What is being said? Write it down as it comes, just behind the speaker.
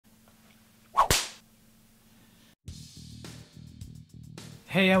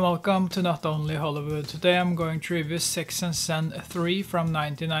Hey and welcome to Not Only Hollywood. Today I'm going to review Sex and Zen III from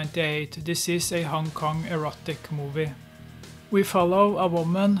 1998. This is a Hong Kong erotic movie. We follow a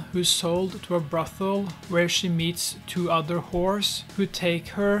woman who's sold to a brothel where she meets two other whores who take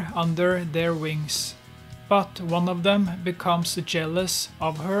her under their wings. But one of them becomes jealous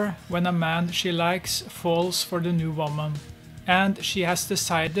of her when a man she likes falls for the new woman, and she has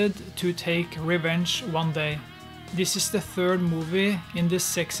decided to take revenge one day. This is the third movie in the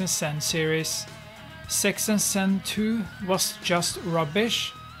Sex and Zen series. Sex and Zen II was just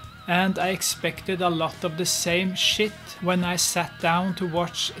rubbish, and I expected a lot of the same shit when I sat down to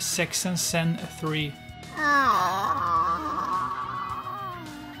watch Sex and Zen III.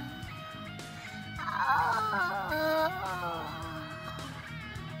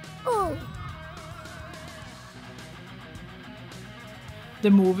 The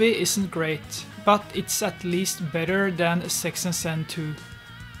movie isn't great, but it's at least better than Sex and Zen 2.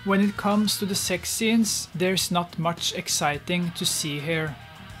 When it comes to the sex scenes, there's not much exciting to see here.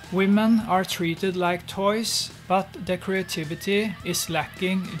 Women are treated like toys, but the creativity is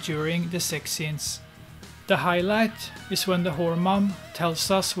lacking during the sex scenes. The highlight is when the whore mom tells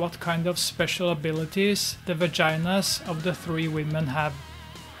us what kind of special abilities the vaginas of the three women have.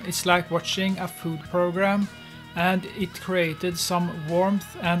 It's like watching a food program, and it created some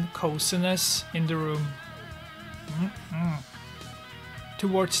warmth and coziness in the room.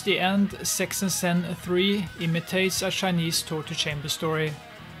 Towards the end, Sex and Zen 3 imitates a Chinese torture chamber story.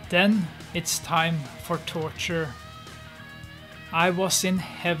 Then it's time for torture. I was in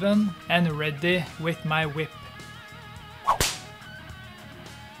heaven and ready with my whip.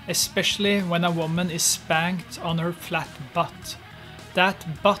 Especially when a woman is spanked on her flat butt. That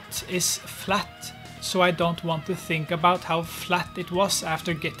butt is flat, so I don't want to think about how flat it was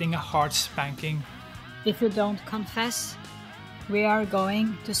after getting a hard spanking. If you don't confess, we are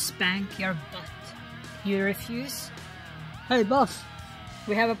going to spank your butt. You refuse? Hey boss,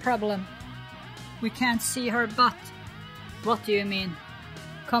 we have a problem. We can't see her butt. What do you mean?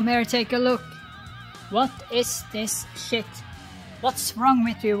 Come here, take a look. What is this shit? What's wrong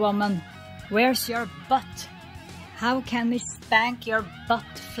with you, woman? Where's your butt? How can we spank your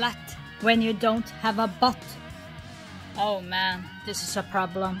butt flat when you don't have a butt? Oh man, this is a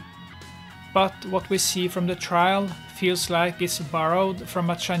problem. But what we see from the trial feels like it's borrowed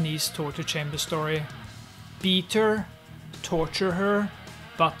from a Chinese torture chamber story. Beat her, torture her,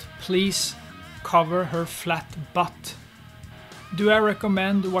 but please cover her flat butt. Do I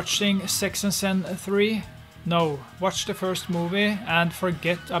recommend watching Sex and Zen 3? No, watch the first movie and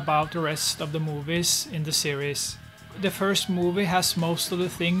forget about the rest of the movies in the series. The first movie has most of the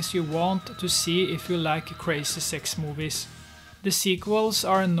things you want to see if you like crazy sex movies. The sequels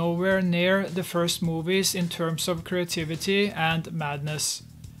are nowhere near the first movies in terms of creativity and madness.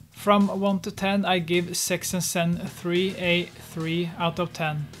 From 1 to 10 I give Sex and Zen 3 a 3 out of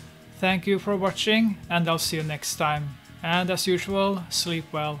 10. Thank you for watching, and I'll see you next time. And as usual, sleep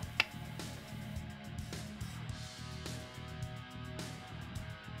well.